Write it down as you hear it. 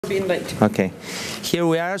Being late. Okay, here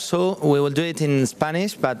we are, so we will do it in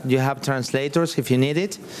Spanish, but you have translators if you need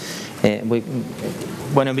it.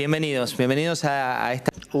 Bueno, bienvenidos a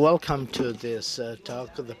esta... Welcome to this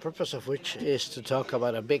talk, the purpose of which is to talk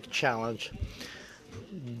about a big challenge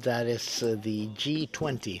that is the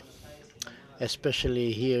G20,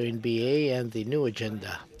 especially here in BA and the new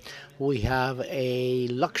agenda. We have a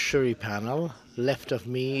luxury panel. Left of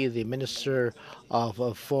me, the Minister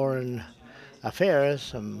of Foreign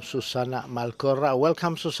Affairs, Susana Malcorra.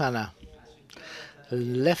 Welcome, Susana.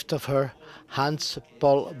 Left of her,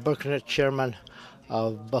 Hans-Paul Berkner, Chairman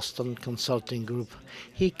of Boston Consulting Group.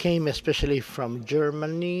 He came especially from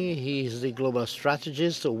Germany. He's the global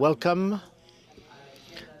strategist. Welcome.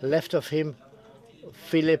 Left of him,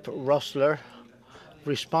 Philipp Rossler,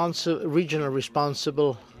 regional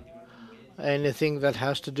responsible, anything that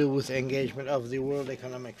has to do with engagement of the World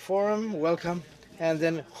Economic Forum. Welcome. And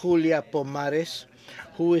then Julia Pomares,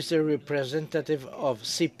 who is the representative of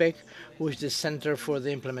CIPPEC, who is the Center for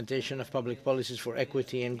the Implementation of Public Policies for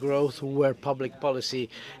Equity and Growth, where public policy,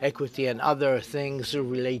 equity, and other things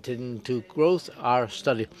related to growth are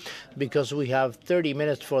studied. Because we have 30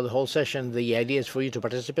 minutes for the whole session, the idea is for you to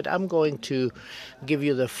participate. I'm going to give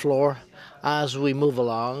you the floor as we move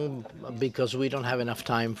along, because we don't have enough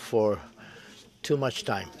time for too much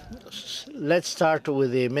time. Let's start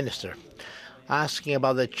with the Minister, asking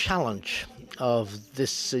about the challenge of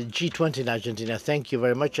this G20 in Argentina. Thank you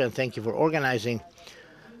very much, and thank you for organizing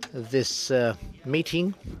this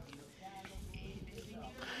meeting.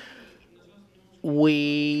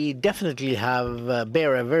 We definitely have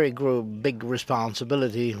bear a very big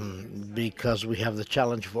responsibility because we have the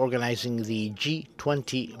challenge of organizing the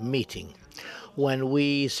G20 meeting. When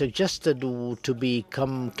we suggested to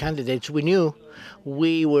become candidates, we knew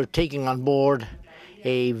we were taking on board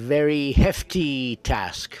a very hefty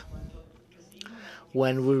task.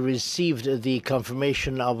 When we received the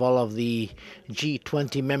confirmation of all of the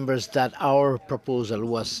G20 members that our proposal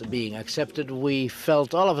was being accepted, we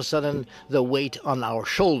felt all of a sudden the weight on our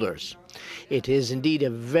shoulders. It is indeed a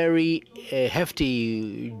very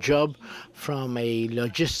hefty job from a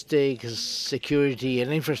logistics, security,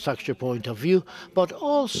 and infrastructure point of view, but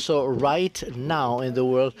also right now in the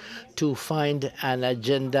world to find an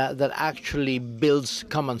agenda that actually builds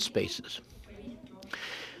common spaces.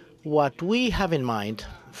 What we have in mind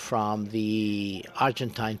from the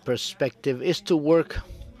Argentine perspective is to work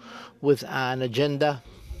with an agenda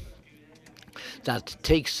that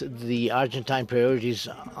takes the Argentine priorities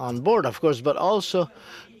on board, of course, but also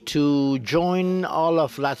to join all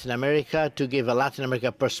of Latin America, to give a Latin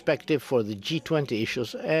America perspective for the G20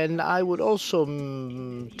 issues. And I would also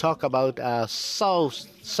talk about a South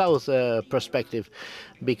perspective,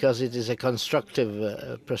 because it is a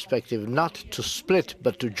constructive perspective, not to split,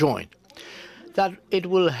 but to join. That it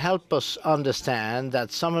will help us understand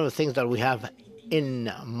that some of the things that we have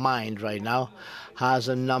in mind right now has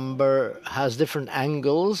different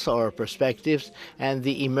angles or perspectives, and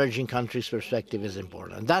the emerging countries' perspective is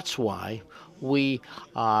important. That's why we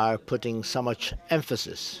are putting so much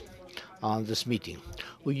emphasis on this meeting.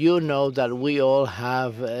 You know that we all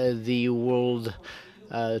have the World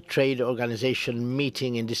Trade Organization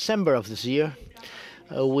meeting in December of this year.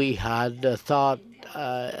 We had thought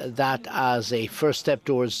that as a first step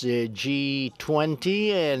towards the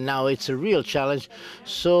G20, and now it's a real challenge.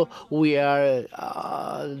 So we are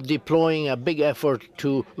deploying a big effort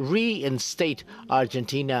to reinstate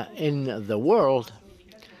Argentina in the world,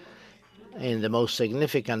 in the most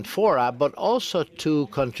significant fora, but also to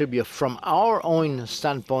contribute from our own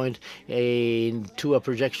standpoint to a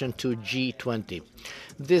projection to G20.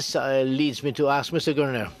 This leads me to ask Mr.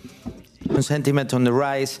 Gurner. Sentiment on the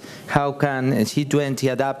rise, how can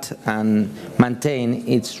G20 adapt and maintain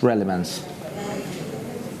its relevance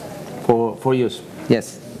for use?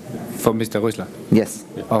 Yes. For Mr. Rösler? Yes.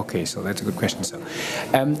 Okay, so that's a good question. So,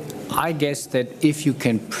 I guess that if you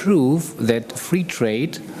can prove that free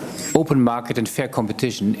trade, open market and fair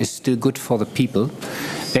competition is still good for the people,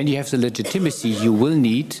 then you have the legitimacy you will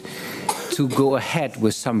need to go ahead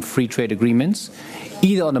with some free trade agreements,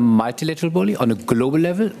 either on a multilateral body, on a global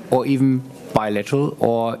level, or even bilateral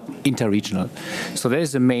or interregional. So that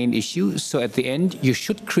is the main issue. So at the end, you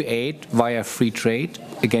should create, via free trade,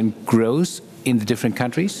 again, growth in the different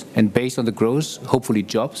countries, and based on the growth, hopefully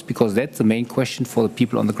jobs, because that's the main question for the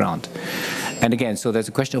people on the ground. And again, so there's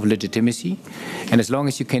a question of legitimacy, and as long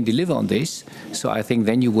as you can deliver on this, so I think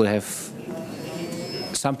then you will have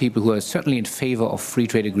some people who are certainly in favor of free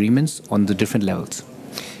trade agreements on the different levels.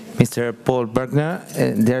 Mr. Paul Bergner,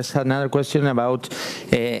 there's another question about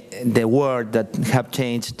the world that have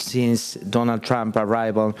changed since Donald Trump's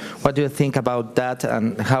arrival. What do you think about that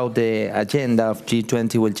and how the agenda of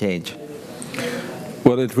G20 will change?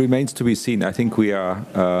 Well, it remains to be seen. I think we are,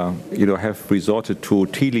 have resorted to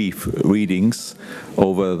tea leaf readings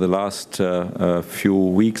over the last few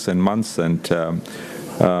weeks and months, and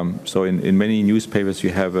so in many newspapers you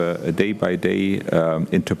have a day-by-day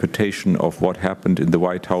interpretation of what happened in the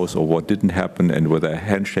White House or what didn't happen, and whether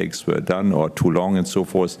handshakes were done or too long and so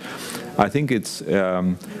forth. I think it's.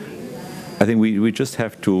 I think we just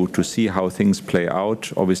have to see how things play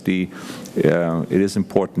out. Obviously, it is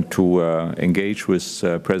important to engage with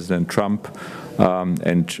President Trump,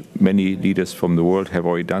 and many leaders from the world have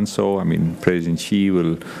already done so. I mean, President Xi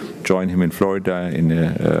will join him in Florida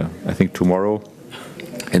I think tomorrow.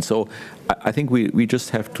 And so I think we just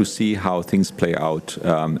have to see how things play out,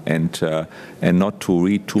 and not to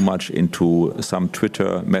read too much into some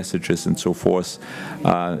Twitter messages and so forth.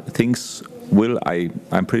 Things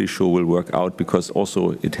I'm pretty sure will work out, because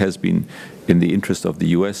also it has been in the interest of the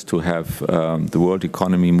US to have the world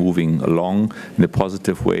economy moving along in a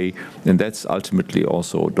positive way, and that's ultimately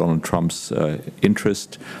also Donald Trump's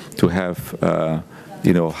interest, to have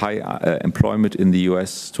high employment in the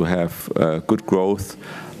US, to have good growth,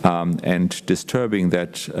 and disturbing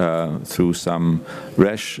that through some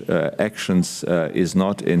rash actions is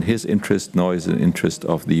not in his interest, nor is in the interest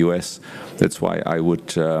of the US. That's why I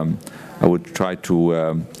would try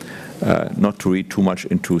to not to read too much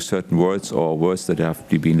into certain words, or words that have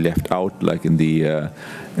been left out, like in the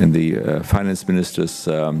finance minister's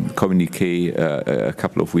communique a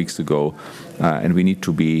couple of weeks ago. And we need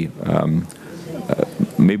to be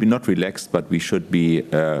maybe not relaxed, but we should be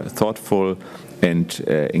thoughtful and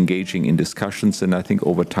engaging in discussions, and I think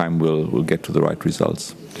over time we'll get to the right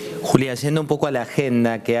results. Julia, yendo un poco a la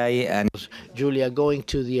agenda que hay. Julia, going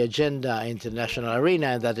to the agenda international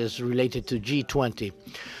arena that is related to G20.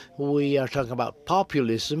 We are talking about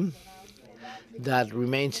populism that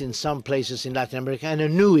remains in some places in Latin America and a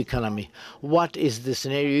new economy. What is the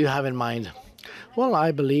scenario you have in mind? Well,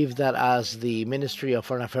 I believe that, as the Ministry of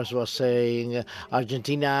Foreign Affairs was saying,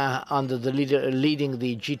 Argentina, under the leading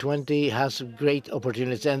the G20, has great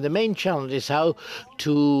opportunities. And the main challenge is how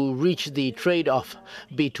to reach the trade-off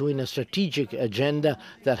between a strategic agenda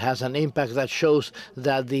that has an impact that shows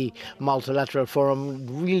that the multilateral forum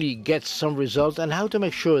really gets some result, and how to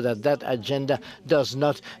make sure that that agenda does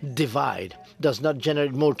not divide, does not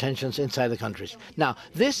generate more tensions inside the countries. Now,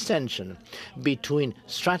 this tension between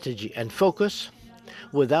strategy and focus,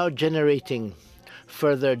 without generating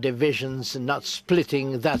further divisions and not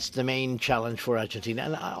splitting, that's the main challenge for Argentina.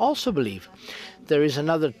 And I also believe there is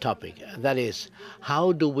another topic, that is,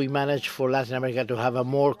 how do we manage for Latin America to have a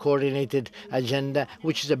more coordinated agenda,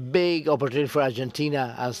 which is a big opportunity for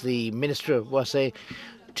Argentina, as the minister was saying,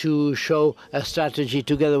 to show a strategy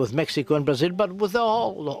together with Mexico and Brazil, but with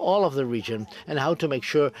all of the region, and how to make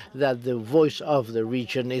sure that the voice of the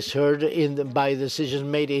region is heard by decisions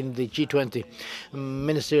made in the G20.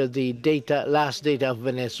 Minister, the last data of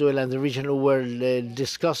Venezuela and the region were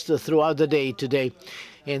discussed throughout the day today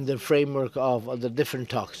in the framework of the different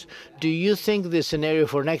talks. Do you think the scenario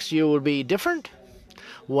for next year will be different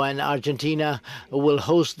when Argentina will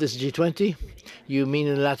host this G20? You mean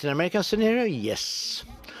in the Latin America scenario? Yes.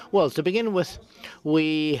 Well, to begin with,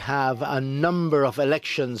 we have a number of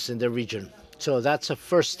elections in the region. So that's a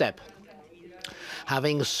first step.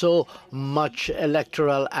 Having so much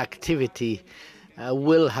electoral activity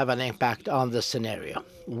will have an impact on the scenario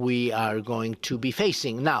we are going to be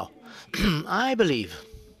facing. Now, I believe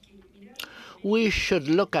we should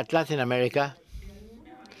look at Latin America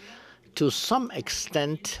to some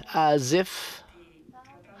extent as if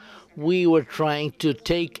we were trying to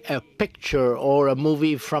take a picture or a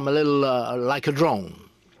movie from a little like a drone.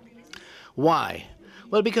 Why?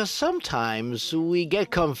 Well, because sometimes we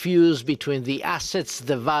get confused between the assets,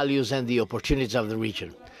 the values, and the opportunities of the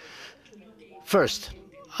region. First,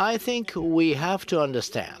 I think we have to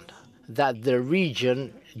understand that the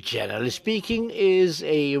region, generally speaking, is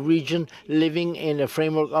a region living in a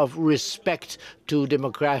framework of respect to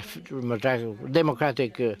democratic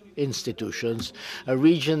institutions, a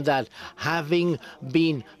region that, having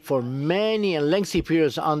been for many and lengthy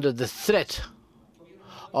periods under the threat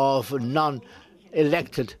of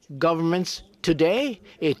non-elected governments, today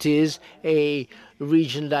it is a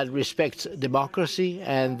region that respects democracy,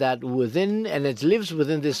 and that it lives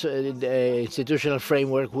within this institutional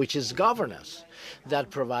framework, which is governance, that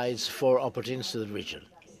provides for opportunities to the region.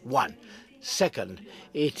 One. Second,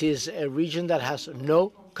 it is a region that has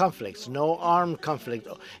no conflicts, no armed conflict.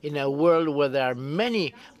 In a world where there are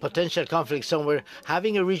many potential conflicts somewhere,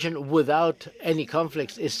 having a region without any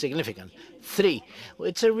conflicts is significant. Three,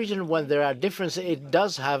 it's a region when there are differences, it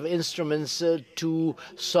does have instruments to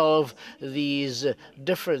solve these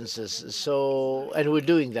differences. And we're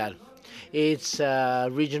doing that. It's a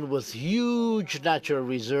region with huge natural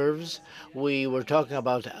reserves. We were talking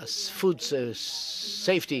about food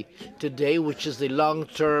safety today, which is the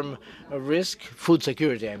long-term risk, food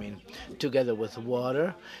security, I mean, together with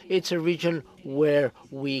water. It's a region where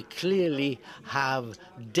we clearly have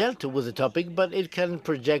dealt with the topic, but it can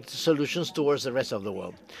project solutions towards the rest of the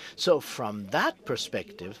world. So from that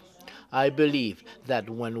perspective, I believe that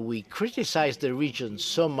when we criticize the region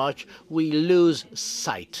so much, we lose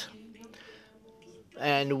sight.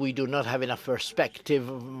 And we do not have enough perspective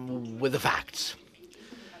with the facts.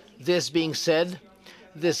 This being said,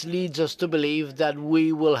 this leads us to believe that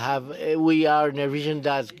we are in a region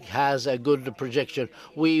that has a good projection.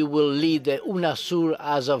 We will lead the UNASUR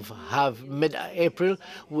as of mid-April.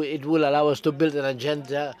 It will allow us to build an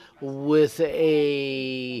agenda with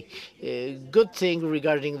a good thing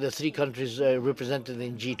regarding the three countries represented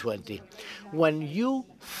in G20. When you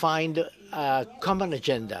find a common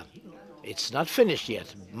agenda, it's not finished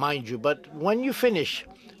yet, mind you, but when you finish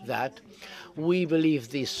that, we believe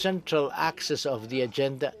the central axis of the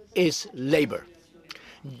agenda is labor,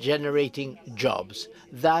 generating jobs.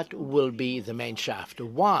 That will be the main shaft.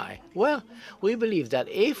 Why? Well, we believe that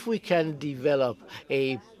if we can develop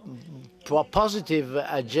a positive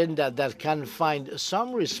agenda that can find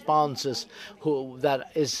some responses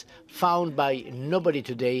that is found by nobody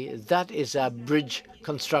today, that is a bridge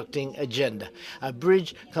constructing agenda. A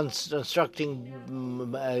bridge constructing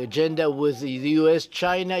agenda with the US,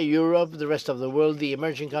 China, Europe, the rest of the world, the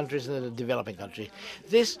emerging countries and the developing countries.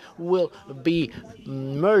 This will be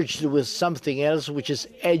merged with something else, which is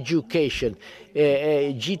education.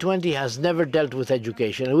 G20 has never dealt with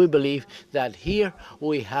education, and we believe that here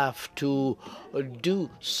we have to do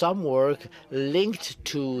some work linked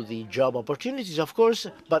to the job opportunities, of course,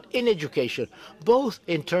 but in education, both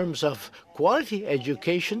in terms of quality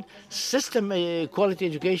education, system quality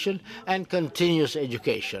education, and continuous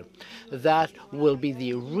education. That will be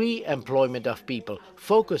the re-employment of people,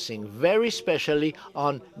 focusing very specially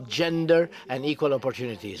on gender and equal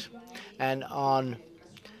opportunities, and on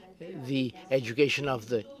the education of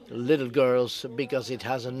the little girls, because it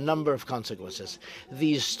has a number of consequences.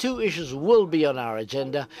 These two issues will be on our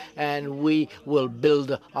agenda, and we will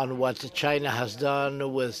build on what China has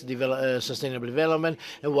done with sustainable development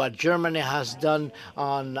and what Germany has done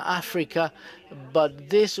on Africa, but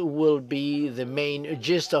this will be the main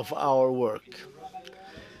gist of our work.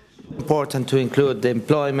 Important to include the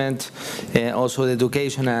employment, also the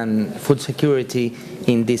education and food security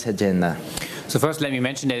in this agenda. So first, let me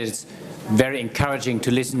mention that it's very encouraging to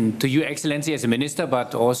listen to you, Excellency, as a minister,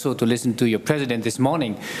 but also to listen to your president this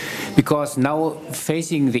morning, because now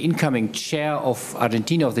facing the incoming chair of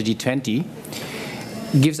Argentina of the G20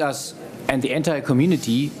 gives us and the entire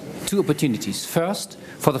community two opportunities. First,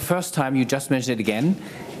 for the first time, you just mentioned it again,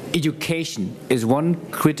 education is one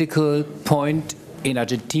critical point in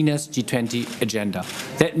Argentina's G20 agenda.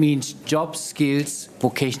 That means job skills,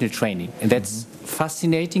 vocational training, and that's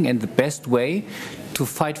fascinating and the best way to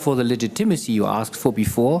fight for the legitimacy you asked for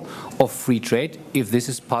before of free trade, if this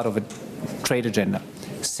is part of a trade agenda.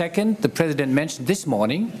 Second, the president mentioned this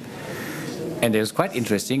morning, and it was quite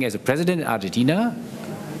interesting, as a president in Argentina,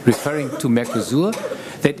 referring to Mercosur,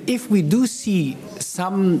 that if we do see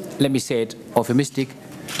some, let me say it, euphemistic,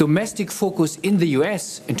 domestic focus in the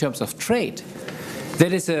US in terms of trade,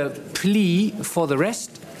 that is a plea for the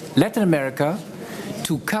rest, Latin America,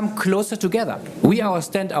 to come closer together. We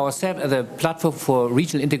stand ourselves as a platform for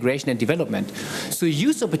regional integration and development. So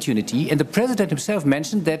use opportunity, and the president himself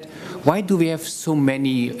mentioned that why do we have so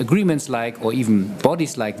many agreements like, or even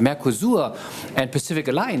bodies like Mercosur and Pacific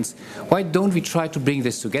Alliance? Why don't we try to bring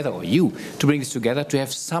this together, or you, to bring this together, to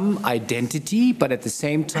have some identity, but at the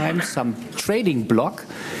same time some trading block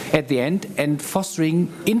at the end, and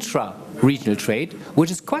fostering intra-regional trade,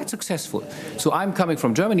 which is quite successful. So I'm coming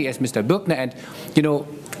from Germany as Mr. Birkner, and you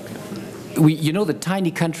know the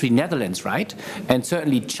tiny country Netherlands, right? And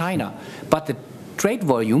certainly China, but the trade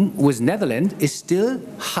volume with Netherlands is still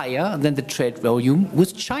higher than the trade volume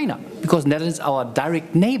with China, because Netherlands is our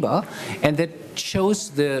direct neighbor, and that shows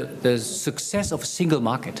the success of a single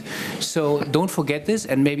market. So don't forget this,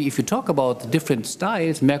 and maybe if you talk about the different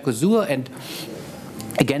styles, Mercosur and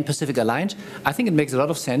again, Pacific Aligned, I think it makes a lot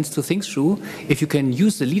of sense to think through if you can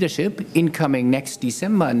use the leadership incoming next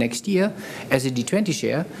December and next year as a G20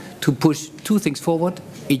 chair to push two things forward: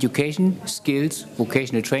 education, skills,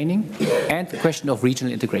 vocational training, and the question of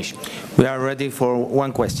regional integration. We are ready for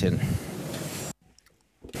one question.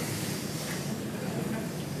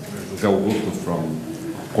 José Augusto from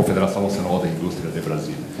Confederação Nacional da Indústria de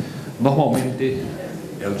Brasil. Normalmente,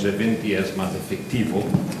 el G20 es más efectivo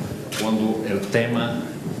cuando el tema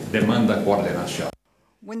demanda coordinación.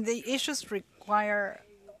 When the issues require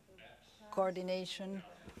coordination,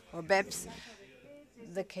 or BEPS,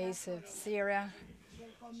 the case of Syria,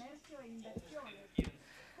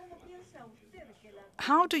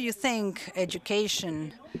 how do you think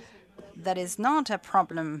education that is not a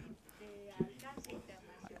problem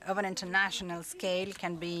of an international scale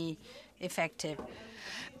can be effective?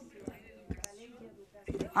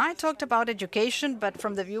 I talked about education, but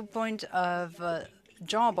from the viewpoint of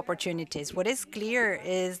job opportunities. What is clear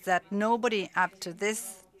is that nobody up to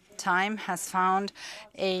this time has found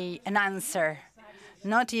an answer.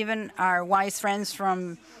 Not even our wise friends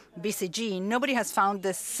from BCG. Nobody has found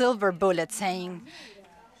the silver bullet saying,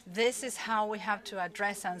 this is how we have to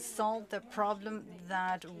address and solve the problem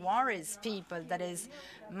that worries people, that is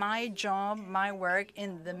my job, my work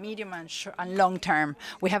in the medium and long term.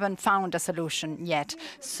 We haven't found a solution yet.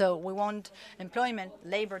 So we want employment,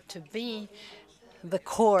 labor to be the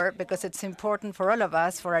core, because it's important for all of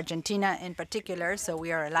us, for Argentina in particular, so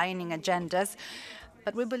we are aligning agendas.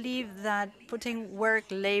 But we believe that putting work,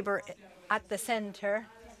 labor at the center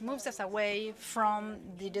moves us away from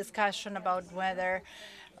the discussion about whether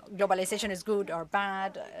globalization is good or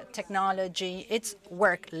bad, technology. It's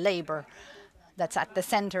work, labor that's at the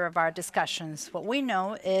center of our discussions. What we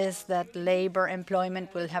know is that labor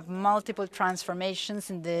employment will have multiple transformations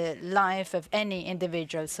in the life of any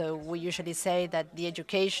individual. So we usually say that the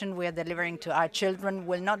education we are delivering to our children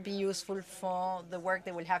will not be useful for the work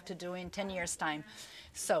they will have to do in 10 years' time.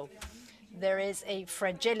 So there is a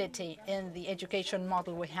fragility in the education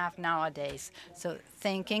model we have nowadays. So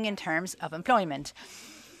thinking in terms of employment.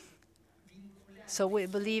 So we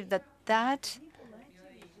believe that that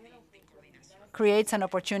creates an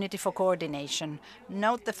opportunity for coordination.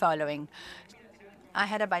 Note the following. I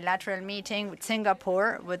had a bilateral meeting with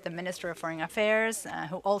Singapore with the Minister of Foreign Affairs,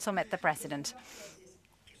 who also met the President.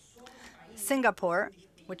 Singapore,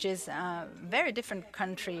 which is a very different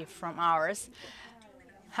country from ours,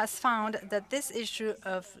 has found that this issue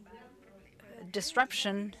of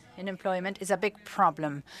disruption in employment is a big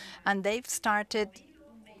problem. And they've started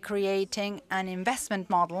creating an investment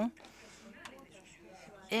model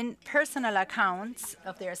in personal accounts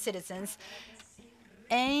of their citizens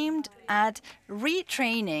aimed at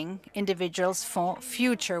retraining individuals for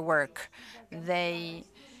future work. They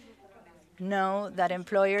know that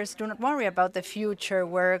employers do not worry about the future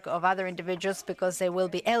work of other individuals because they will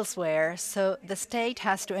be elsewhere. So the state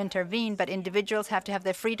has to intervene, but individuals have to have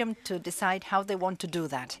the freedom to decide how they want to do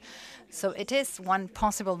that. So it is one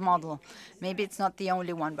possible model. Maybe it's not the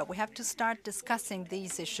only one, but we have to start discussing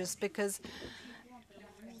these issues because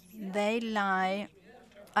they lie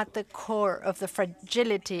at the core of the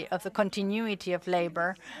fragility of the continuity of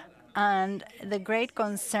labor and the great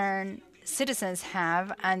concern citizens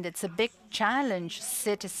have, and it's a big challenge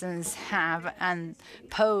citizens have and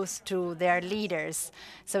pose to their leaders.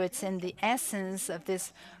 So it's in the essence of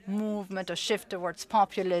this movement or shift towards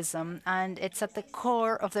populism, and it's at the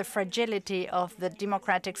core of the fragility of the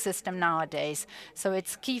democratic system nowadays. So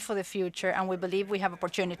it's key for the future, and we believe we have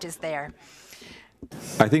opportunities there.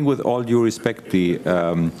 I think with all due respect,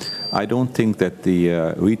 I don't think that the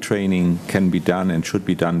retraining can be done and should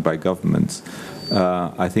be done by governments.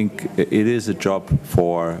 I think it is a job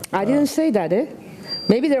for... I didn't say that, eh?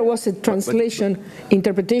 Maybe there was a translation,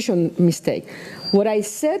 interpretation mistake. What I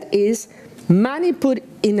said is money put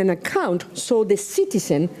in an account so the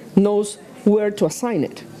citizen knows where to assign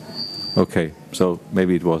it. Okay, so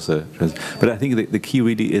maybe it was a... But I think the key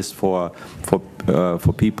really is for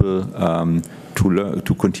people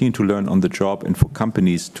to continue to learn on the job and for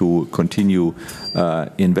companies to continue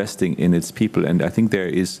investing in its people. And I think there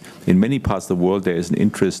is, in many parts of the world, there is an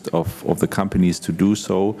interest of the companies to do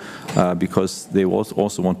so because they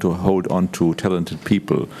also want to hold on to talented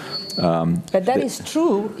people. But that is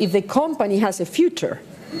true if the company has a future.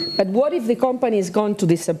 But what if the company is going to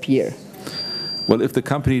disappear? Well, if the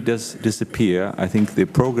company does disappear, I think the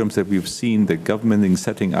programs that we've seen, the government in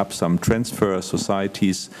setting up some transfer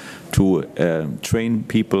societies to train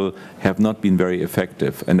people have not been very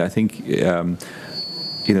effective. And I think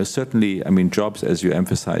certainly, I mean, jobs, as you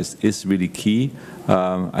emphasized, is really key.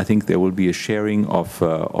 I think there will be a sharing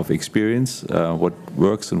of experience, what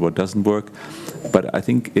works and what doesn't work. But I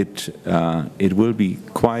think it will be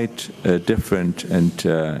quite different and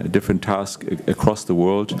different task across the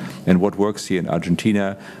world. And what works here in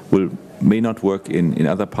Argentina may not work in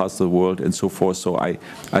other parts of the world and so forth. So I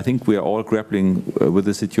think we are all grappling with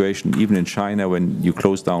the situation, even in China, when you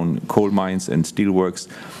close down coal mines and steelworks.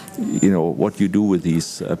 What you do with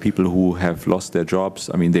these people who have lost their jobs.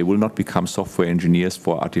 I mean, they will not become software engineers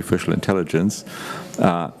for artificial intelligence.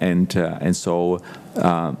 And so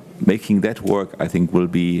making that work, I think, will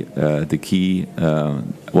be the key,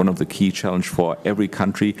 one of the key challenge for every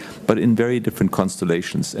country, but in very different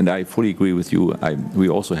constellations. And I fully agree with you. We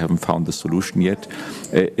also haven't found the solution yet.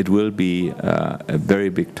 It will be a very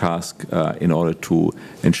big task in order to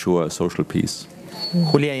ensure social peace.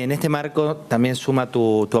 Julia, y en este marco también suma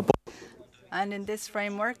tu apoyo. And in this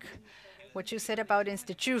framework, what you said about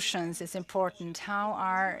institutions is important. How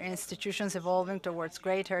are institutions evolving towards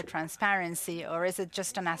greater transparency, or is it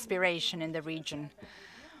just an aspiration in the region?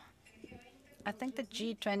 I think the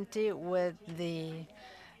G20, with the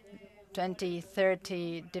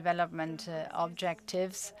 2030 development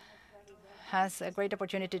objectives, has a great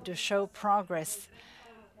opportunity to show progress.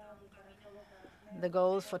 The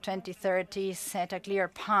goals for 2030 set a clear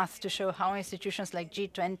path to show how institutions like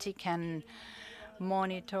G20 can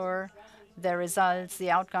monitor the results,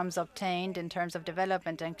 the outcomes obtained in terms of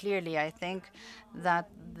development. And clearly, I think that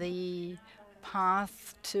the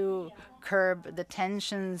path to curb the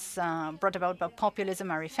tensions brought about by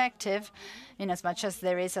populism are effective, in as much as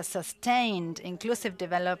there is a sustained inclusive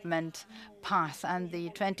development path. And the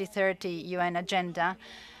 2030 UN Agenda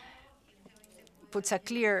puts a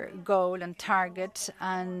clear goal and target,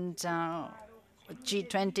 and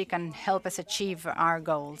G20 can help us achieve our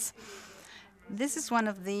goals. This is one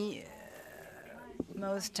of the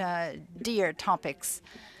most dear topics.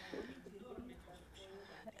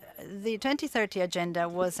 The 2030 Agenda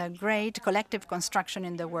was a great collective construction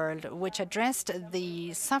in the world, which addressed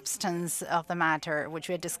the substance of the matter, which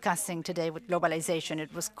we are discussing today with globalization.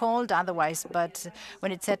 It was called otherwise, but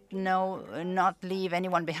when it said no, not leave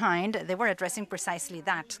anyone behind, they were addressing precisely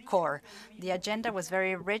that core. The agenda was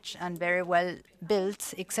very rich and very well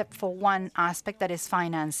built, except for one aspect, that is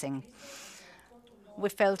financing. We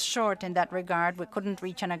fell short in that regard. We couldn't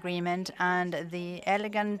reach an agreement, and the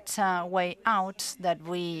elegant way out that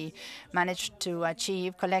we managed to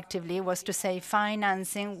achieve collectively was to say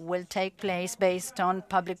financing will take place based on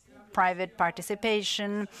public-private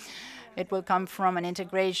participation. It will come from an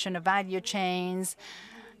integration of value chains.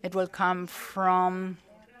 It will come from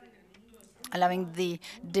allowing the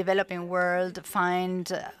developing world find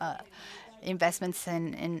investments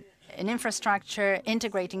in infrastructure,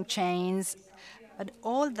 integrating chains. But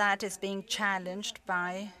all that is being challenged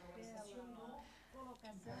by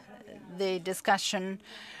the discussion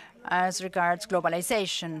as regards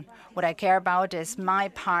globalization. What I care about is my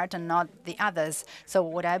part and not the others. So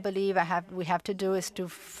what I believe we have to do is to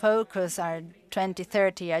focus our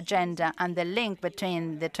 2030 agenda and the link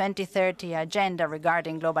between the 2030 agenda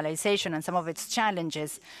regarding globalization and some of its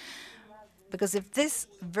challenges. Because if this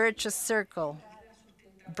virtuous circle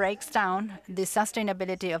breaks down, the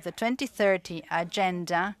sustainability of the 2030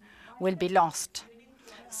 agenda will be lost.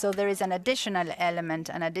 So there is an additional element,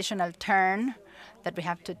 an additional turn that we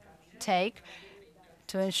have to take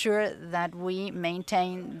to ensure that we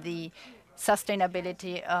maintain the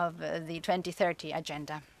sustainability of the 2030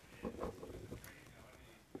 agenda.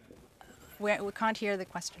 We can't hear the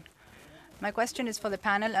question. My question is for the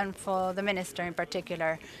panel and for the minister in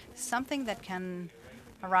particular. Something that can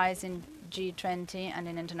arise in G20 and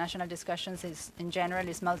in international discussions in general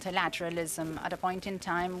is multilateralism. At a point in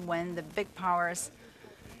time when the big powers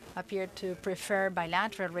appear to prefer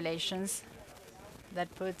bilateral relations,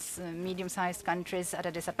 that puts medium-sized countries at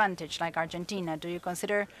a disadvantage, like Argentina. Do you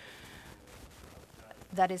consider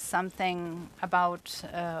that is something about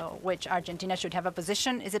which Argentina should have a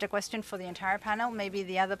position? Is it a question for the entire panel? Maybe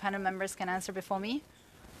the other panel members can answer before me.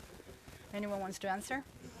 Anyone wants to answer?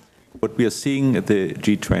 What we are seeing at the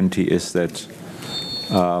G20 is that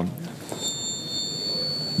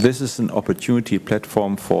this is an opportunity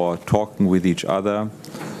platform for talking with each other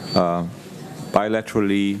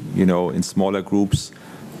bilaterally, in smaller groups,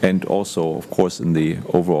 and also, of course, in the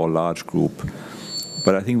overall large group.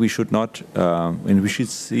 But I think we should not, and we should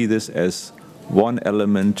see this as one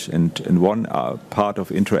element and one part of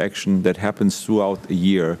interaction that happens throughout a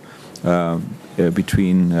year.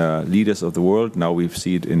 between leaders of the world. Now we've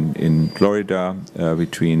seen it in Florida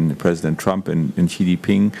between President Trump and Xi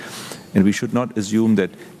Jinping. And we should not assume that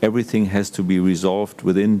everything has to be resolved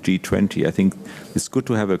within G20. I think it's good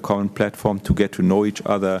to have a common platform, to get to know each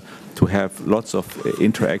other, to have lots of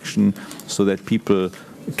interaction so that people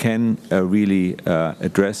can really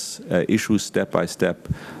address issues step by step.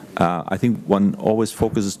 I think one always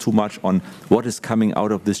focuses too much on what is coming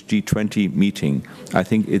out of this G20 meeting. I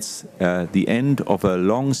think it's the end of a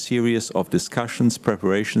long series of discussions,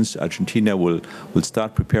 preparations. Argentina will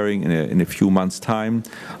start preparing in a few months' time.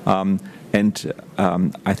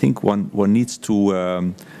 I think one needs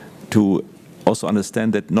to also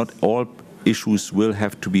understand that not all issues will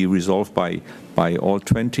have to be resolved by all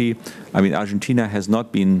 20. I mean, Argentina has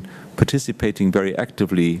not been participating very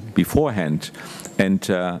actively beforehand, and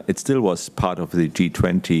it still was part of the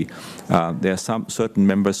G20. There are certain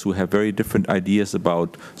members who have very different ideas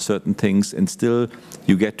about certain things, and still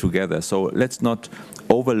you get together. So let's not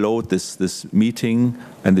overload this meeting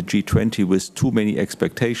and the G20 with too many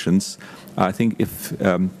expectations. I think if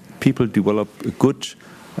people develop a good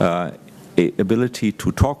ability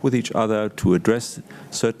to talk with each other, to address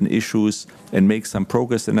certain issues and make some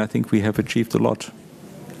progress, and I think we have achieved a lot.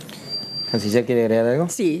 ¿Canciller quiere agregar algo?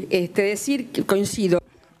 Sí, decir que coincido.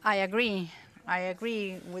 I agree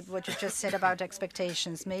with what you just said about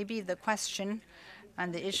expectations. Maybe the question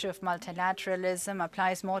and the issue of multilateralism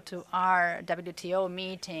applies more to our WTO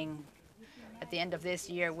meeting at the end of this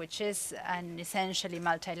year, which is an essentially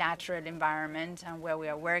multilateral environment, and where we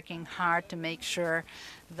are working hard to make sure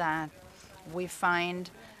that we find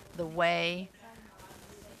the way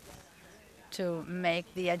to make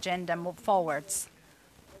the agenda move forwards.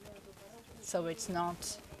 So it's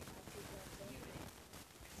not,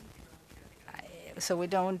 so we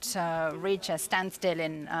don't reach a standstill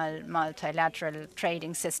in a multilateral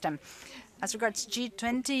trading system. As regards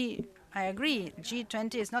G20, I agree.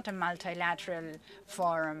 G20 is not a multilateral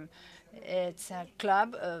forum. It's a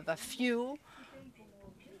club of a few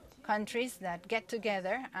countries that get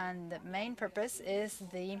together, and the main purpose is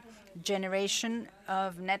the generation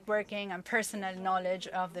of networking and personal knowledge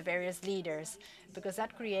of the various leaders, because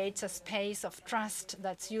that creates a space of trust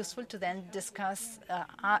that's useful to then discuss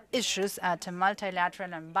issues at a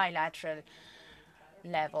multilateral and bilateral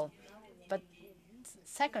level. But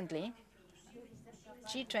secondly,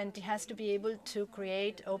 G20 has to be able to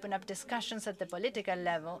open up discussions at the political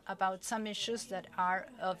level about some issues that are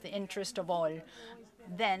of the interest of all.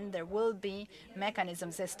 Then there will be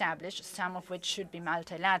mechanisms established, some of which should be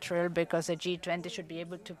multilateral, because the G20 should be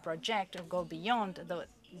able to project or go beyond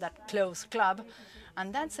that close club.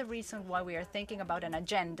 And that's the reason why we are thinking about an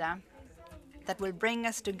agenda that will bring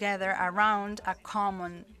us together around a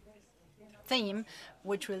common theme,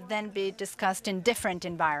 which will then be discussed in different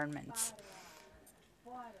environments.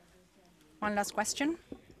 One last question.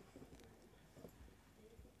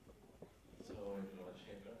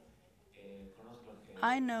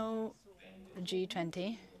 I know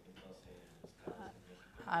G20.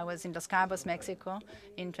 I was in Los Cabos, Mexico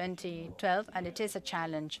in 2012, and it is a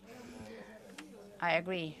challenge. I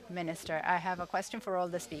agree, Minister. I have a question for all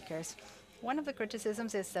the speakers. One of the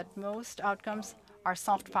criticisms is that most outcomes are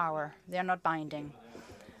soft power. They are not binding.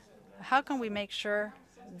 How can we make sure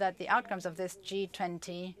that the outcomes of this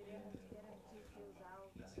G20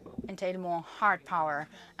 entail more hard power?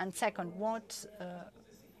 And second, what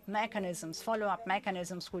mechanisms, follow-up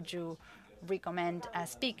mechanisms, would you recommend as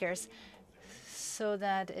speakers, so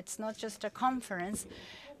that it's not just a conference,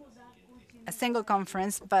 a single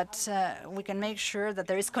conference, but we can make sure that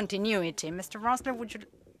there is continuity? Mr. Rosler,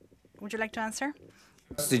 would you like to answer?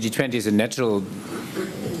 The G20 is a natural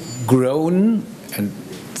grown and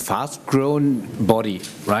fast-grown body,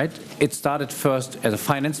 right? It started first as a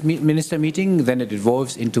finance minister meeting, then it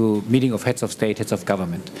evolves into meeting of heads of state, heads of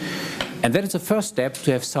government. And then it's a first step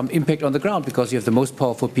to have some impact on the ground, because you have the most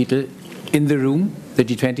powerful people in the room, the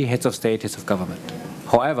G20 heads of state, heads of government.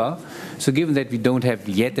 However, so given that we don't have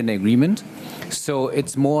yet an agreement, so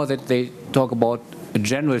it's more that they talk about a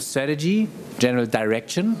general strategy, general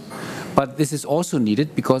direction, but this is also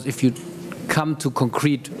needed, because if you come to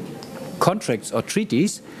concrete contracts or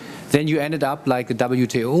treaties, then you ended up like the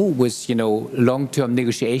WTO with, long-term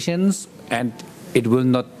negotiations, and it will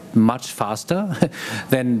not much faster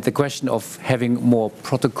than the question of having more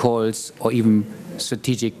protocols or even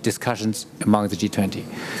strategic discussions among the G20.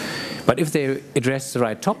 But if they address the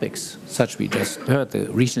right topics, such we just heard,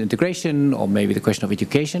 the regional integration or maybe the question of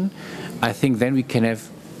education, I think then we can have,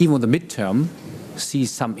 even on the midterm, see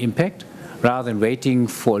some impact, rather than waiting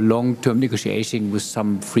for long-term negotiation with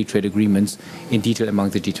some free trade agreements in detail among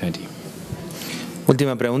the G20.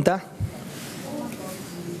 Última pregunta.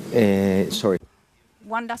 Sorry.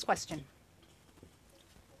 One last question.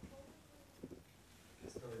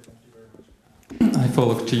 I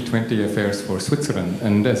follow G20 affairs for Switzerland,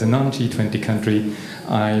 and as a non-G20 country,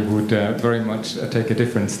 I would very much take a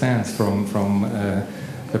different stance from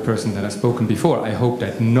the person that has spoken before. I hope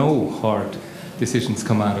that no hard decisions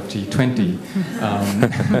come out of G20.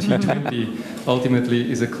 G20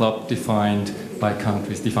 ultimately is a club defined by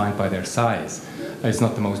countries, defined by their size. It's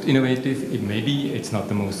not the most innovative, it may be, it's not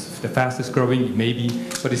the fastest growing, it may be,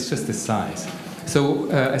 but it's just the size. So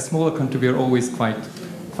a smaller country, we are always quite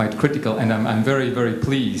critical, and I'm very, very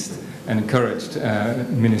pleased and encouraged,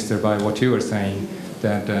 Minister, by what you are saying,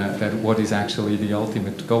 that what is actually the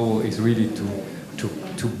ultimate goal is really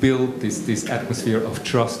to build this atmosphere of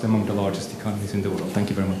trust among the largest economies in the world. Thank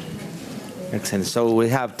you very much. Excellent. So we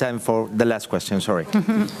have time for the last question. Sorry.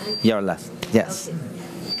 Your last. Yes.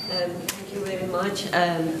 Thank you very much.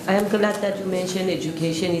 I am glad that you mentioned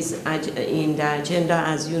education is in the agenda.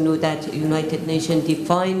 As you know, that United Nations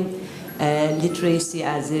defined literacy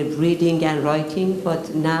as reading and writing,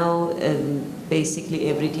 but now basically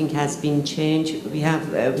everything has been changed. We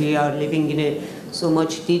are living in so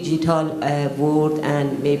much digital world,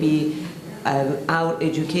 and maybe our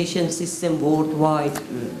education system worldwide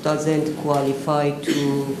doesn't qualify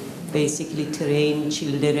to basically train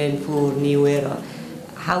children for new era.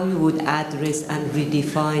 How you would address and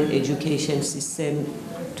redefine education system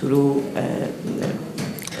through in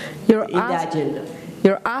the agenda?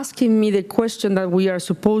 You're asking me the question that we are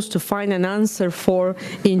supposed to find an answer for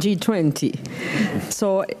in G20.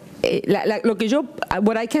 So,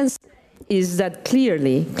 what I can say is that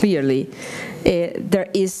clearly,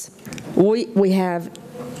 we have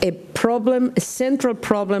a problem, a central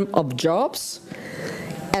problem of jobs,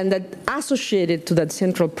 and that associated to that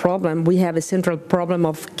central problem, we have a central problem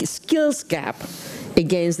of skills gap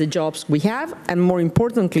against the jobs we have, and more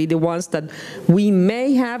importantly, the ones that we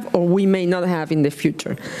may have or we may not have in the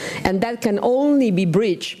future. And that can only be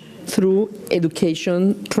bridged through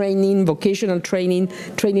education, training, vocational training,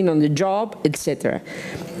 training on the job, etc.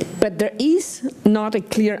 But there is not a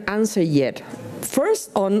clear answer yet.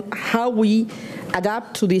 First, on how we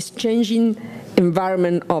adapt to this changing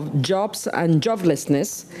environment of jobs and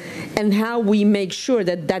joblessness, and how we make sure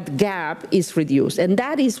that that gap is reduced. And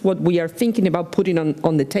that is what we are thinking about putting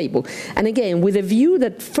on the table. And again, with a view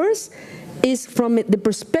that first is from the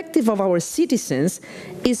perspective of our citizens,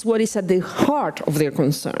 is what is at the heart of their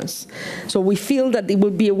concerns. So we feel that it will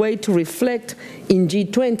be a way to reflect in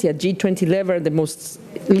G20, at G20 level, the most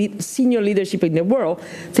senior leadership in the world,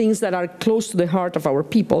 things that are close to the heart of our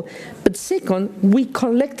people. But second, we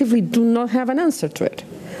collectively do not have an answer to it.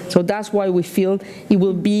 So that's why we feel it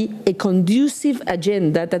will be a conducive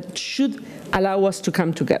agenda that should allow us to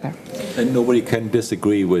come together. And nobody can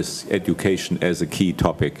disagree with education as a key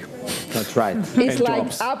topic. That's right. It's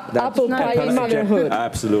like apple pie and motherhood.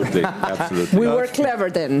 Absolutely, absolutely. We were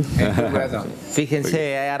clever then.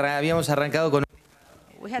 Fíjense, habíamos arrancado con...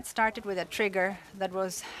 We had started with a trigger that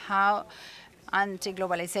was how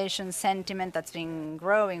anti-globalization sentiment that's been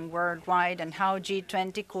growing worldwide, and how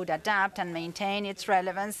G20 could adapt and maintain its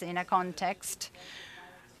relevance in a context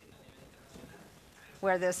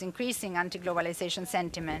where there's increasing anti-globalization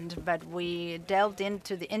sentiment. But we delved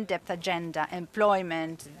into the in-depth agenda,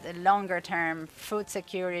 employment, the longer-term food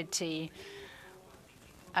security,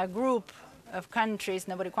 a group of countries,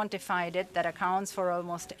 nobody quantified it, that accounts for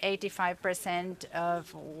almost 85%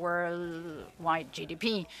 of worldwide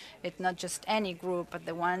GDP. It's not just any group, but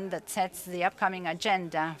the one that sets the upcoming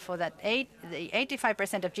agenda for that the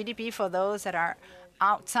 85% of GDP for those that are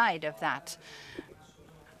outside of that.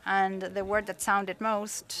 And the word that sounded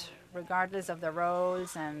most, regardless of the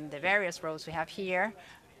roles and the various roles we have here,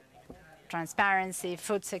 transparency,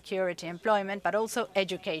 food security, employment, but also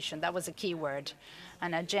education. That was a key word.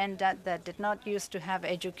 An agenda that did not used to have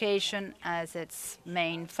education as its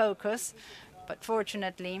main focus, but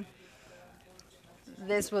fortunately,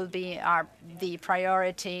 this will be the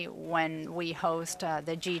priority when we host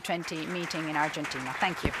the G20 meeting in Argentina.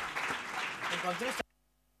 Thank you.